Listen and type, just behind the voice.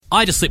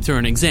I just slipped through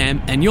an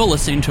exam, and you're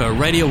listening to a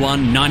Radio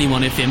 1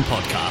 91 FM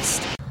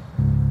podcast.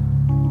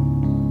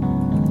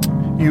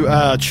 You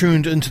are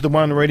tuned into the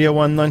One Radio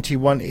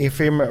 191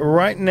 FM.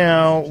 Right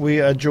now,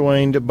 we are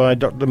joined by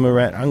Dr.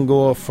 Murat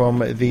Angor from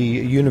the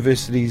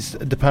University's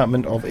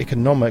Department of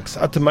Economics.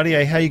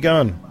 Atamarie, how you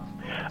going?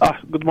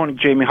 Good morning,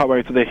 Jamie. How are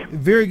you today?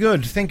 Very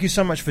good. Thank you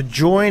so much for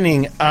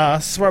joining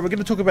us. Right, we're going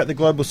to talk about the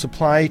global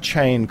supply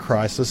chain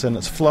crisis and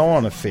its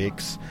flow-on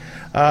effects.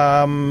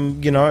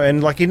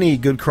 And like any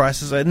good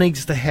crisis, it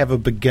needs to have a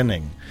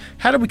beginning.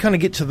 How do we kind of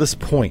get to this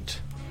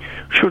point?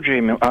 Sure,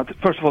 Jamie.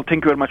 First of all,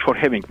 thank you very much for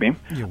having me.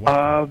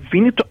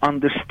 We need to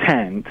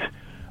understand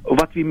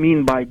what we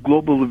mean by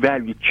global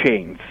value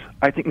chains.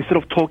 I think instead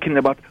of talking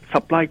about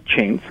supply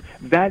chains,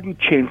 value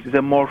chains is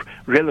a more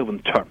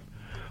relevant term.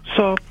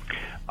 So,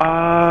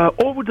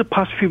 over the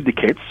past few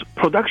decades,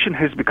 production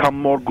has become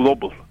more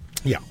global.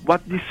 Yeah.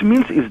 What this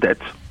means is that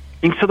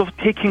instead of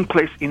taking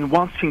place in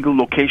one single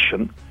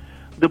location,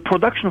 the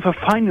production of a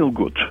final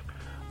good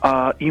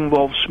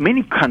involves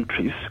many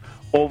countries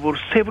over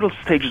several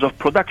stages of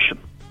production.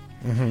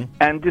 Mm-hmm.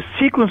 And the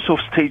sequence of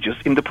stages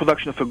in the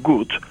production of a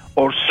good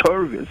or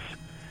service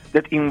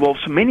that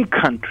involves many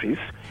countries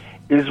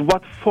is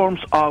what forms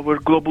our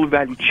global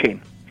value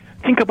chain.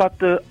 Think about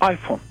the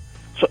iPhone.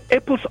 So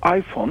Apple's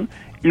iPhone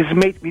is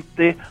made with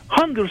the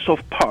hundreds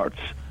of parts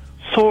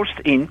sourced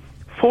in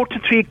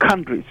 43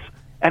 countries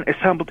and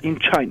assembled in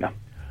China.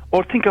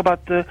 Or think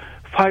about the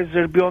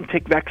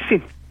Pfizer-BioNTech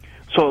vaccine.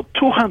 So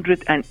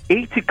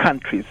 280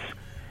 countries,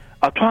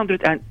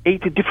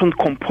 280 different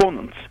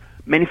components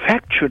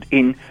manufactured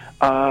in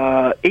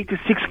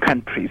 86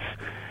 countries,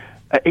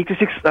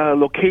 86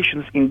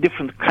 locations in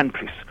different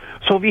countries.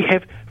 So we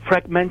have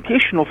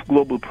fragmentation of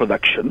global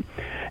production,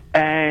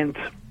 and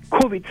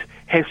COVID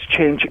has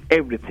changed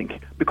everything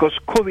because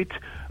COVID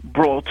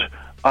brought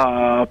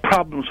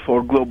problems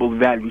for global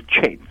value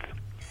chains.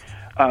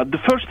 The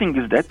first thing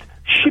is that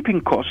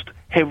shipping costs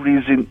have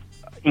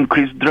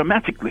increased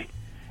dramatically,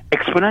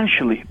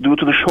 exponentially, due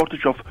to the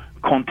shortage of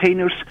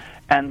containers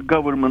and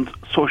government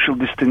social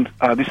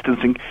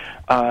distancing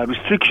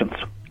restrictions.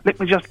 Let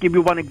me just give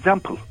you one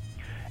example.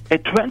 A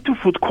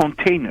 20-foot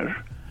container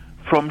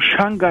from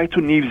Shanghai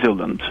to New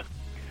Zealand,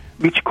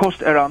 which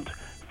cost around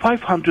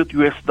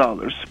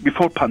 $500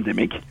 before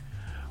pandemic,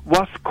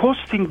 was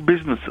costing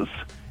businesses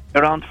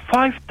around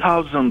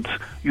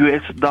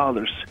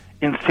 $5,000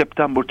 in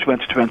September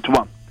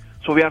 2021.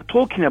 So we are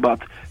talking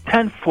about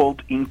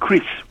tenfold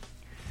increase.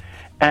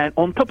 And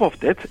on top of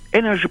that,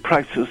 energy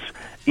prices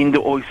in the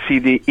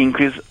OECD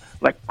increased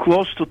like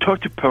close to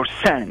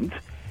 30%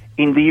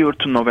 in the year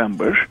to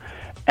November.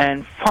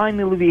 And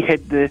finally, we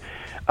had the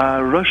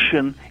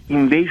Russian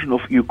invasion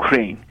of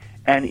Ukraine.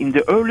 And in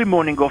the early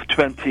morning of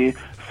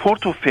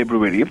 24th of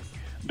February,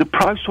 the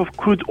price of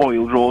crude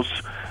oil rose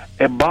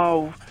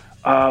above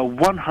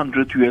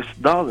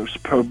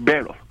 $100 per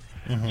barrel.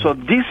 Mm-hmm. So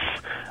this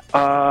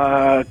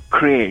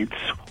creates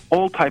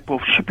all type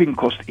of shipping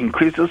cost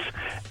increases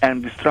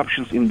and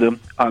disruptions in the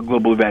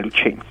global value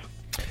chains.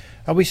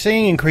 Are we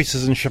seeing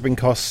increases in shipping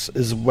costs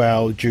as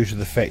well due to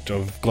the fact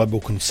of global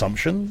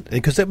consumption?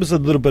 Because that was a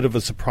little bit of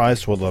a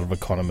surprise to a lot of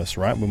economists,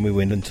 right? When we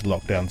went into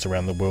lockdowns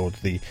around the world,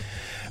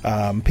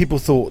 people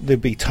thought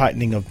there'd be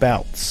tightening of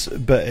belts,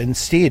 but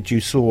instead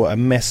you saw a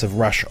massive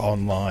rush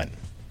online.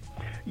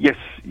 Yes.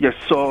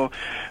 So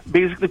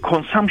basically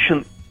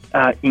consumption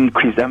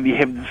increased, and we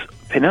have this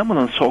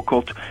phenomenon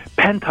so-called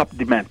pent-up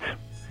demand.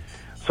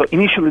 So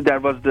initially there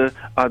was the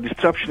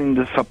disruption in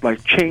the supply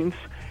chains,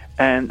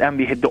 and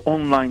we had the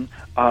online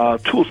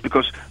tools,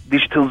 because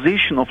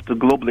digitalization of the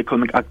global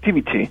economic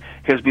activity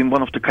has been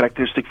one of the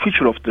characteristic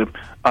features of the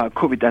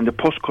COVID and the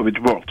post-COVID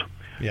world.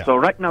 Yeah. So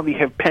right now we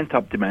have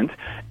pent-up demand,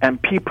 and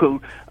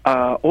people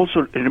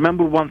also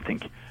remember one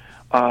thing.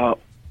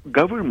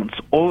 Governments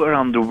all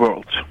around the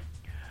world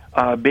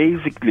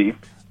basically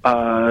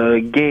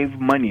gave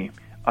money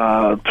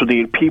to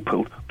their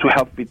people to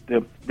help with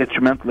the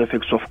detrimental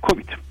effects of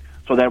COVID.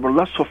 So there were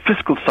lots of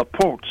fiscal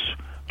supports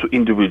to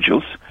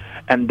individuals,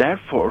 and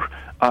therefore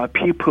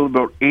people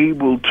were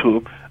able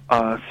to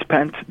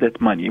spend that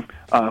money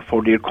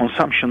for their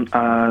consumption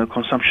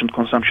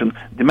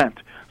demand.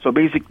 So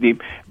basically,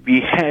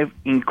 we have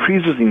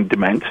increases in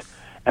demand,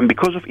 and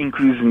because of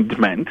increase in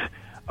demand,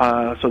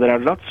 so there are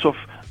lots of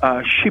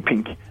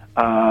shipping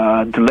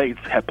delays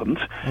happened,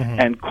 mm-hmm.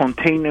 and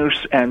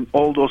containers and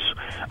all those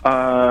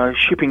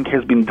shipping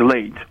has been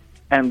delayed,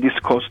 and this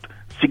caused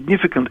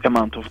significant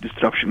amount of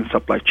disruption in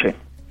supply chain.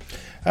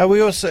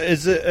 We also,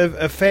 is it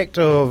a fact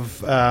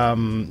of,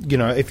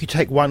 if you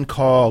take one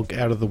cog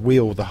out of the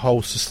wheel, the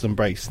whole system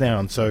breaks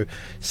down. So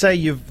say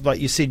like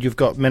you said, you've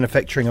got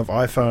manufacturing of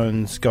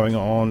iPhones going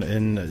on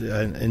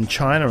in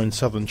China, in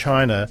southern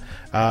China,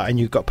 and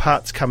you've got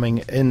parts coming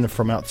in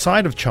from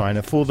outside of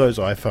China for those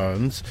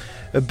iPhones.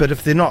 But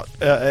if they're not,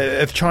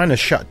 if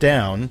China's shut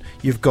down,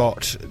 you've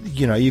got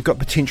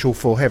potential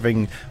for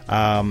having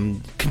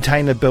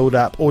container build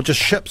up or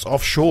just ships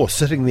offshore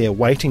sitting there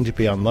waiting to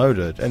be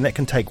unloaded, and that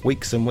can take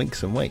weeks and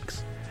weeks and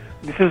weeks.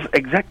 This is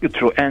exactly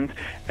true, and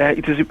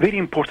it is very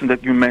important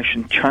that you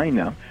mentioned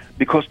China,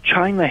 because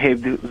China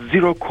have the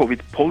zero-COVID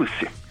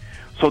policy.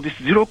 So this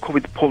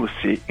zero-COVID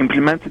policy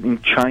implemented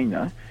in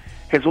China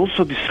has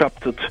also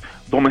disrupted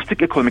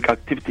domestic economic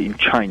activity in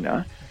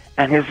China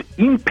and has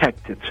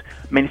impacted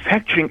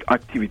manufacturing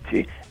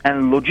activity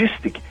and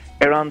logistics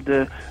around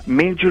the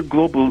major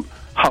global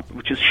hub,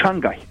 which is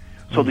Shanghai.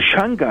 So the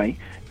Shanghai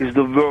is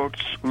the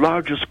world's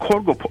largest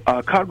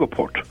cargo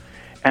port,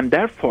 and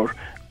therefore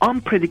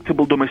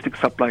unpredictable domestic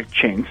supply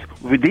chains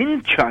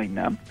within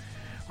China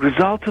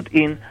resulted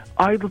in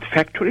idled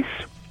factories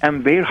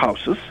and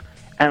warehouses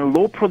and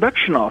low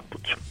production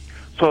output.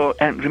 So,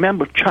 and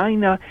remember,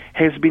 China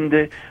has been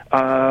the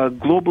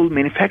global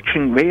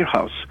manufacturing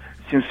warehouse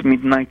since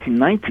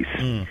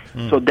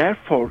mid-1990s. So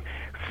therefore,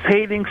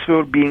 sailings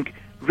were being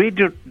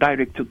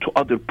redirected to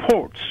other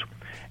ports,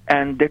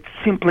 and that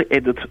simply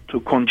added to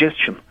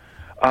congestion.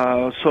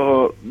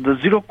 So the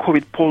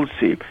zero-COVID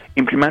policy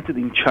implemented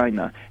in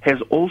China has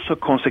also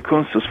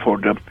consequences for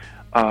the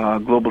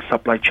global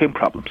supply chain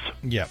problems.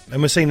 Yeah,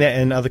 and we're seeing that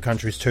in other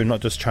countries too,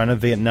 not just China.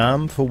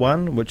 Vietnam, for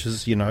one, which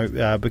has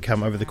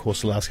become over the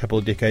course of the last couple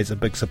of decades a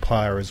big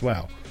supplier as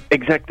well.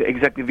 Exactly.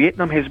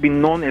 Vietnam has been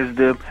known as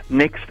the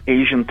next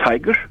Asian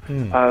tiger.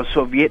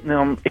 So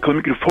Vietnam,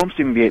 economic reforms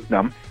in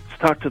Vietnam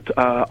started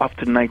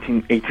after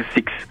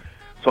 1986.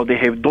 So they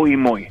have Doi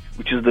Moi,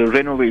 which is the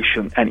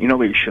renovation and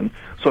innovation.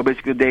 So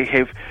basically they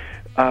have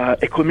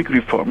economic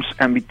reforms,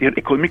 and with their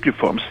economic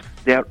reforms,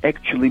 they are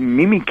actually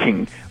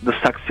mimicking the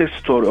success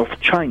story of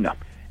China.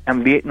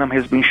 And Vietnam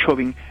has been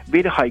showing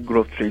very high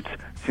growth rates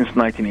since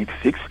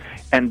 1986,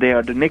 and they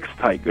are the next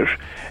tiger.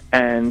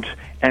 And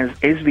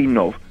as we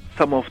know,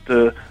 some of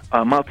the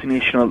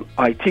multinational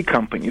IT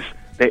companies,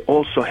 they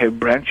also have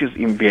branches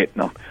in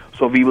Vietnam.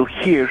 So we will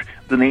hear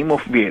the name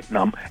of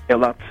Vietnam a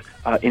lot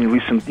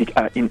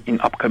in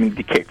upcoming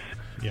decades.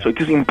 Yeah. So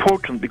it is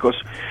important because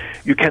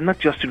you cannot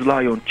just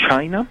rely on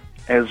China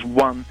as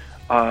one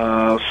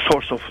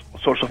source of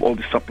all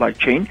the supply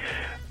chain.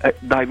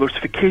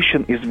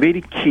 Diversification is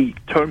very key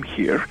term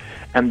here,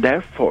 and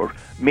therefore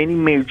many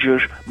major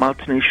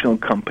multinational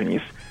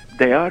companies,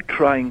 they are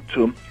trying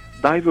to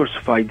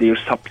diversify their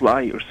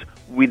suppliers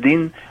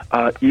within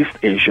East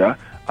Asia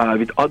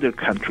with other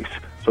countries.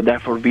 So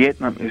therefore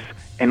Vietnam is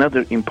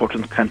another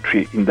important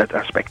country in that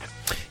aspect.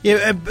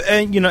 Yeah,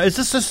 and is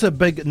this just a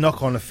big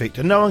knock-on effect?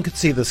 And no one could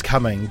see this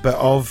coming, but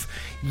of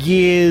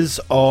years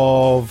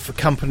of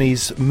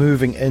companies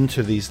moving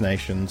into these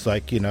nations,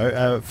 like,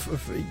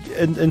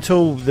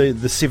 until the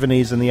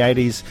 70s and the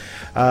 80s,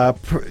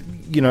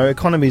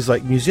 economies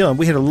like New Zealand,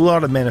 we had a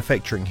lot of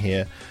manufacturing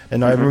here.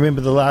 And I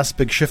remember the last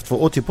big shift for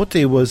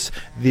Ōtepoti was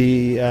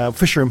the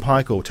Fisher &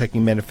 Paykel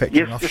taking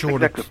manufacturing offshore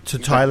to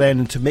Thailand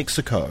and to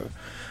Mexico.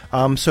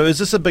 So is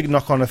this a big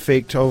knock-on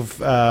effect of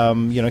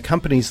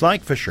companies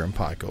like Fisher &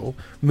 Paykel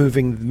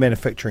moving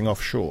manufacturing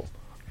offshore?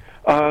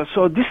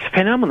 So this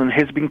phenomenon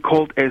has been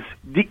called as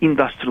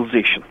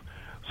deindustrialization.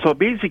 So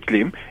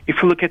basically,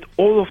 if you look at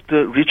all of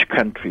the rich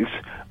countries,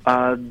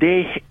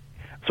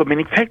 so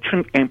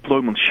manufacturing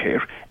employment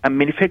share and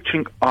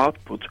manufacturing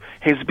output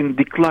has been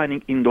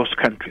declining in those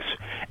countries.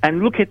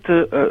 And look at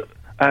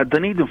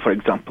Dunedin, for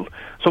example.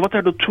 So what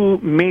are the two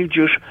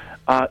major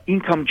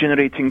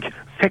income-generating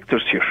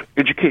sectors here?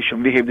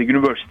 Education, we have the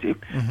university.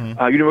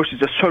 University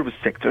is a service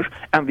sector,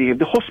 and we have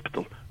the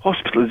hospital.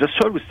 Hospital is a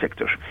service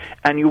sector.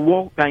 And you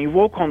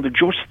walk on the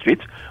George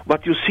Street,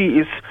 what you see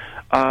is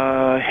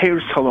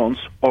hair salons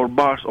or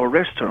bars or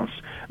restaurants.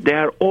 They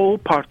are all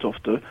part of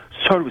the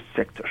service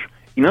sector.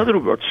 In other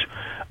words,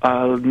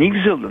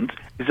 New Zealand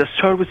is a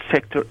service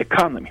sector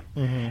economy.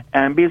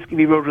 And basically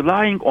we were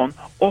relying on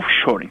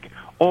offshoring.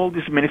 All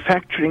these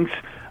manufacturings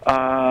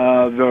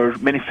were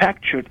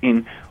manufactured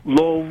in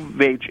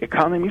low-wage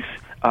economies,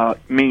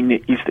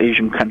 mainly East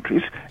Asian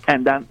countries,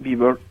 and then we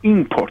were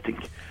importing.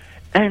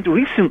 And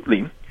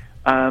recently,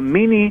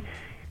 many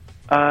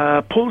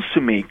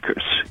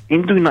policymakers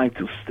in the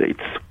United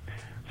States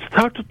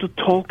started to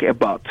talk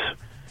about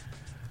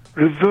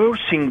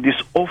reversing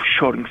this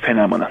offshoring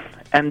phenomenon.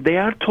 And they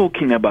are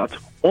talking about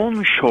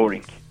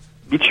onshoring,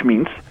 which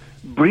means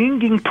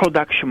bringing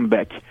production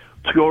back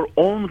to your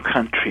own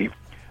country,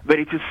 where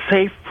it is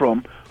safe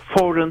from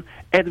foreign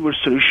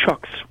adversary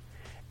shocks.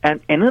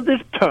 And another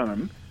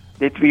term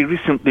that we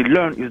recently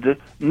learned is the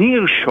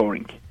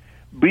nearshoring,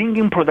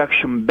 bringing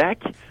production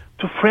back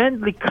to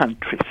friendly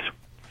countries.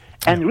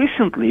 And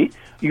recently,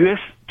 U.S.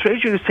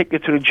 Treasury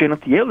Secretary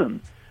Janet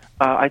Yellen,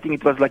 I think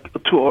it was like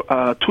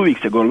 2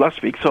 weeks ago,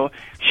 last week, so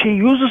she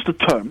uses the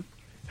term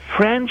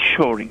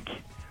friendshoring.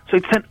 So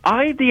it's an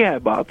idea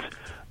about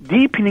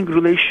deepening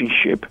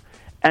relationship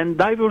and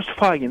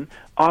diversifying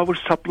our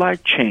supply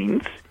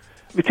chains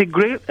with a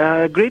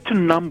greater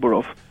number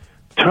of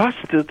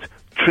trusted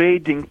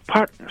trading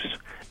partners.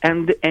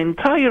 And the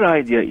entire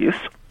idea is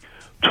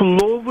to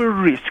lower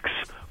risks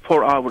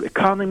for our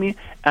economy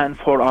and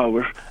for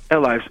our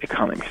allies'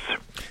 economies.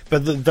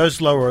 But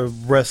those lower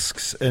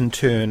risks, in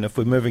turn, if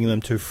we're moving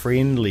them to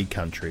friendly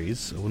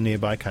countries or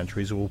nearby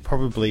countries, will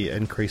probably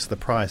increase the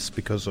price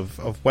because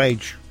of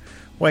wage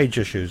wage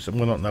issues.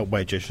 Well, not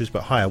wage issues,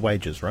 but higher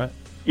wages, right?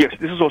 Yes,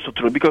 this is also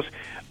true because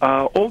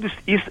all these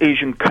East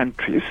Asian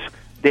countries,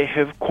 they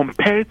have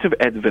comparative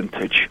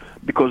advantage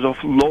because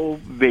of low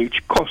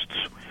wage costs.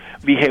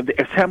 We have the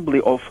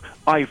assembly of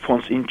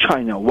iPhones in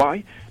China.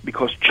 Why?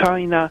 Because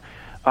China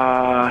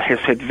has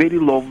had very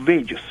low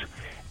wages.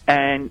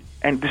 And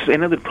this is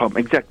another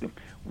problem, exactly.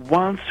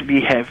 Once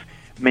we have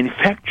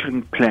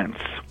manufacturing plants,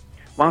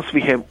 once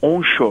we have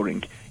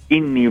onshoring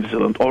in New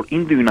Zealand or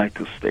in the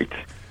United States,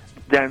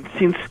 then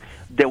since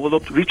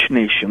developed rich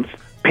nations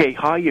pay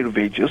higher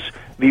wages,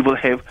 we will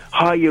have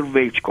higher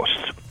wage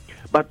costs.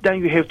 But then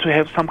you have to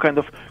have some kind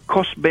of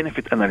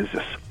cost-benefit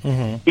analysis.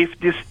 Mm-hmm. If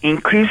this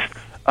increased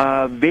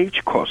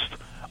wage costs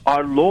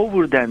are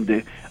lower than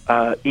the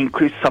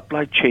increased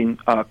supply chain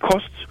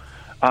costs,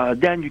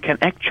 then you can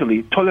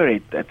actually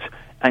tolerate that,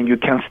 and you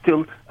can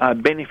still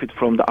benefit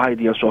from the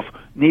ideas of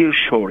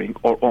nearshoring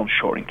or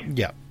onshoring.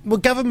 Yeah. Well,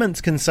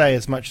 governments can say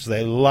as much as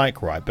they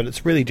like, right? But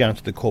it's really down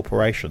to the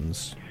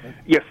corporations.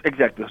 Yes,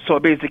 exactly. So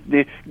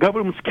basically,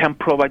 governments can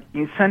provide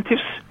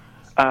incentives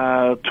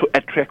to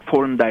attract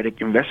foreign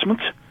direct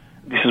investment.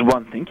 This is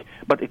one thing.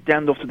 But at the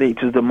end of the day,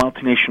 it is the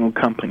multinational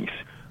companies.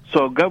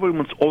 So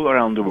governments all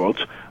around the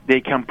world, they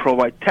can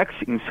provide tax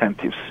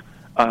incentives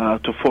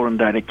to foreign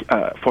direct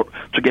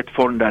to get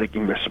foreign direct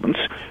investments.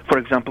 For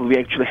example, we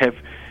actually have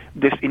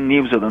this in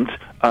New Zealand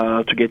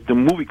to get the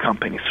movie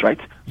companies, right?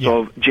 Yeah.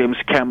 So James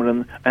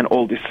Cameron and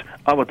all these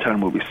Avatar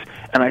movies.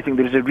 And I think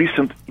there is a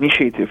recent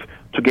initiative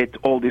to get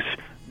all this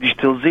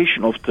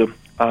digitalization of the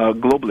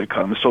global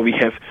economy. So we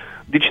have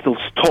digital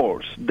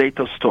stores,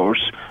 data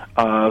stores,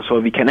 so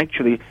we can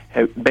actually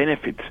have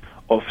benefit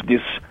of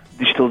this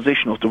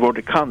digitalization of the world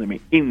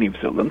economy in New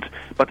Zealand.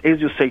 But as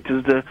you say, it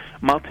is the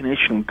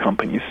multinational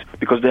companies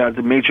because they are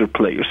the major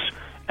players,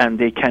 and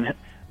they can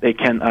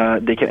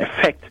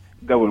affect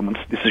government's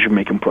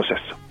decision-making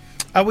process.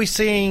 Are we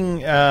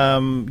seeing,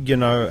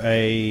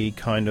 a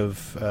kind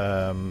of,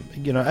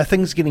 are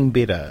things getting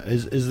better?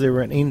 Is there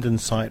an end in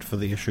sight for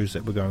the issues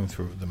that we're going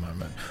through at the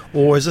moment?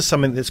 Or is this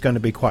something that's going to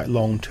be quite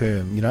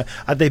long-term?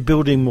 Are they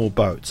building more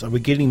boats? Are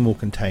we getting more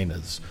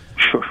containers?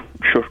 Sure.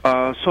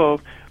 So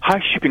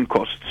high shipping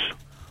costs,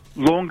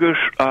 longer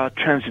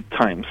transit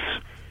times,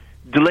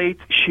 delayed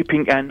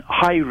shipping and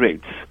high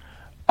rates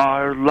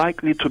are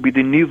likely to be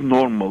the new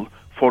normal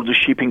for the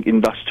shipping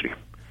industry.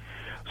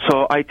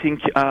 So I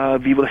think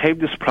we will have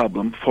this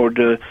problem for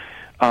the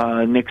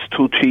next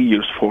 2-3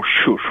 years for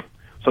sure.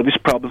 So these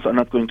problems are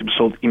not going to be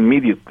solved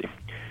immediately.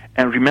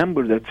 And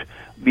remember that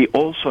we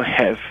also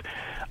have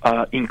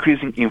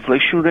increasing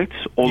inflation rates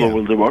all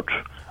over the world.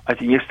 I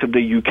think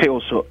yesterday UK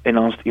also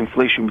announced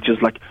inflation, which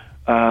is like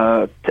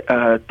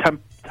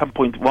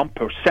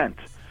 10.1%.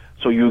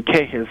 So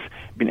UK has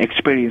been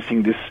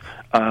experiencing this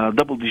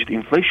double-digit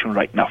inflation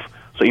right now.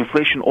 So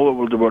inflation all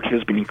over the world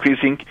has been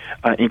increasing,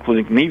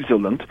 including New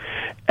Zealand,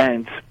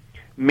 and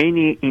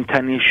many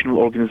international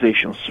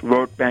organizations,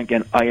 World Bank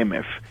and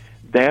IMF,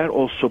 they are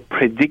also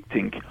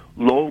predicting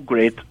low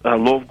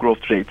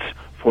growth rates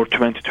for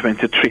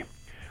 2023.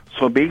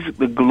 So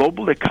basically, the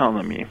global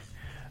economy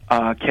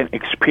can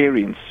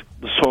experience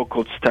the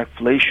so-called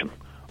stagflation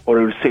or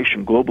a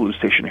recession, global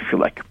recession, if you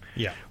like.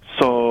 Yeah.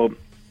 So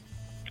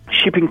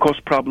shipping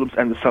cost problems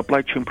and the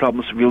supply chain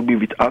problems will be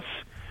with us.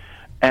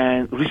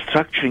 And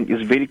restructuring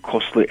is very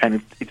costly,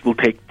 and it will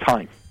take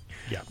time.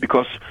 Yeah.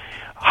 Because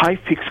high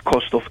fixed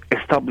cost of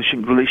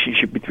establishing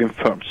relationship between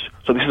firms.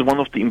 So this is one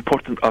of the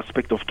important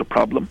aspects of the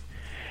problem.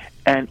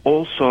 And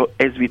also,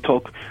 as we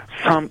talk,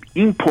 some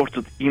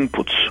imported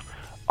inputs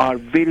are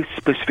very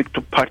specific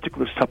to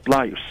particular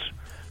suppliers.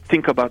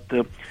 Think about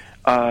the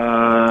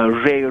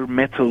rare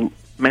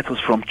metals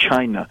from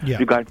China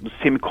regarding the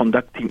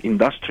semiconducting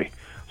industry.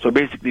 So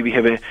basically, we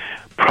have a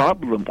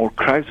problem or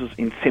crisis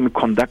in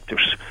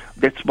semiconductors.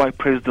 That's why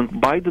President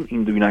Biden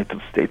in the United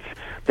States,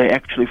 they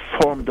actually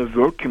formed a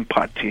working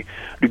party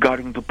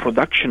regarding the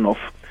production of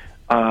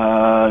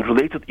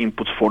related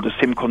inputs for the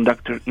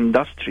semiconductor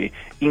industry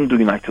in the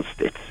United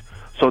States.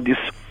 So this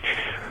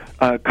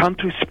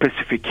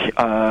country-specific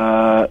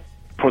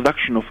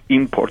production of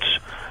imports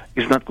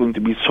is not going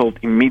to be solved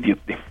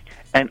immediately.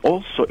 And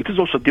also, it is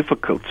also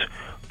difficult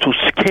to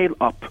scale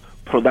up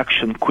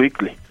production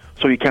quickly.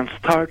 So you can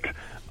start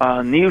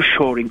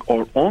nearshoring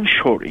or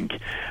onshoring,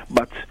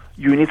 but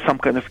you need some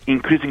kind of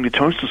increasing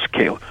returns to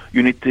scale.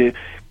 You need to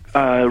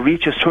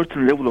reach a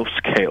certain level of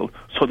scale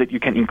so that you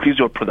can increase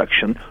your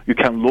production, you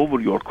can lower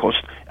your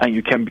cost, and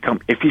you can become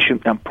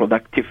efficient and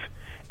productive.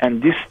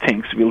 And these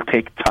things will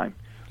take time.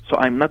 So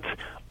I'm not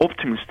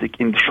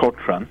optimistic in the short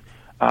run.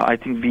 I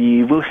think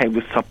we will have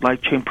the supply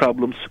chain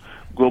problems,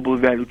 global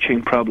value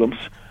chain problems,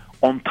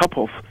 on top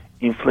of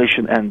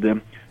inflation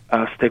and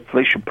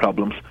stagflation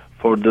problems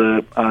for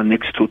the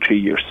next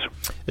 2-3 years.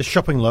 Is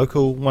shopping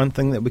local one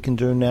thing that we can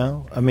do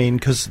now? I mean,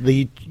 because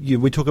we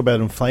talk about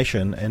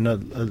inflation, and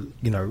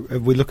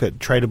if we look at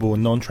tradable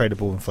and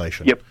non-tradable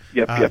inflation. Yep.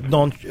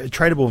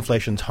 Non-tradable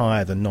inflation is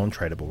higher than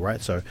non-tradable,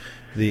 right? So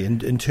the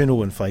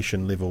internal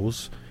inflation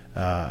levels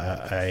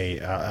are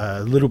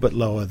a little bit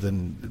lower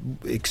than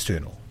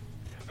external.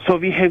 So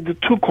we have the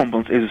two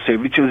components, as you say,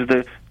 which is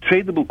the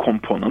tradable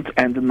component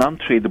and the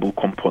non-tradable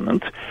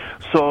component.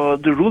 So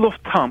the rule of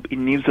thumb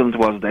in New Zealand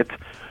was that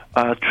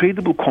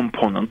tradable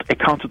component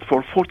accounted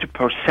for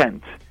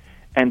 40%,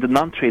 and the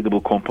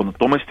non-tradable component,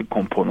 domestic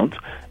component,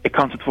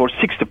 accounted for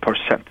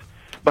 60%.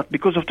 But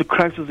because of the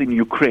crisis in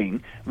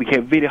Ukraine, we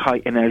have very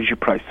high energy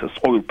prices,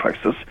 oil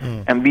prices,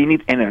 and we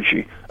need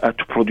energy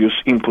to produce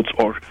inputs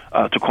or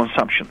to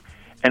consumption.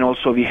 And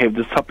also we have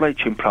the supply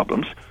chain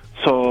problems,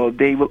 so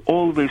they will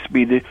always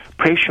be the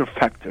pressure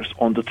factors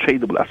on the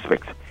tradable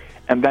aspect.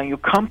 And when you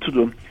come to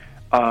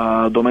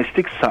the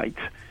domestic side,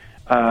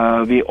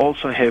 we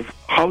also have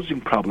housing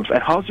problems.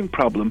 And housing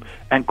problem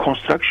and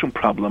construction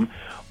problem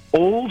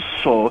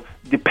also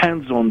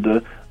depends on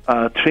the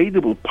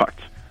tradable part.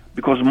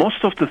 Because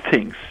most of the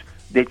things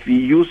that we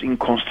use in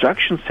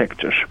construction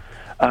sector,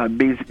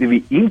 basically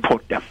we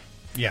import them.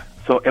 Yeah.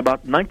 So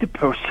about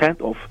 90%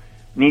 of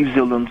New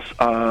Zealand's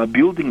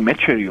building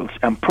materials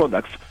and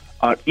products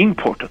are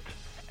imported.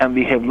 And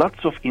we have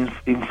lots of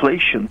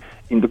inflation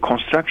in the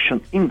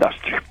construction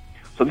industry.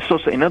 So this is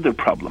also another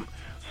problem.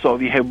 So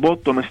we have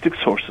both domestic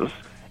sources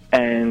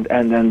and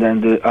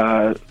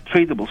the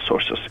tradable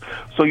sources.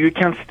 So you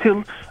can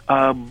still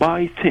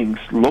buy things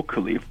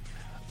locally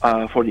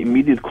for the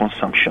immediate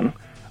consumption,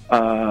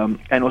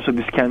 and also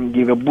this can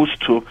give a boost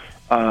to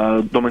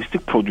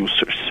domestic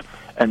producers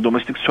and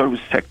domestic service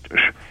sector,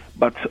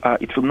 but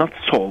it will not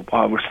solve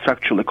our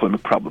structural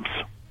economic problems.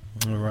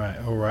 All right.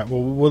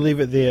 Well, we'll leave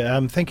it there.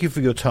 Thank you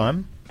for your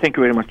time. Thank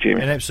you very much,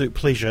 Jamie. An absolute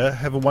pleasure.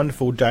 Have a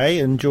wonderful day.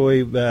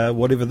 Enjoy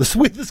whatever this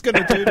weather's going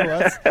to do to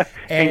us.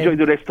 And enjoy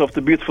the rest of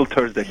the beautiful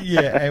Thursday.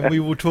 Yeah, and we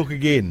will talk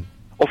again.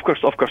 Of course.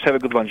 Have a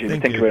good one, Jamie.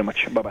 Thank you very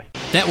much. Bye-bye.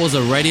 That was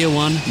a Radio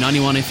 1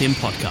 91 FM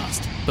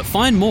podcast. But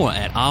find more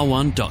at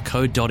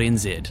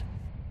r1.co.nz.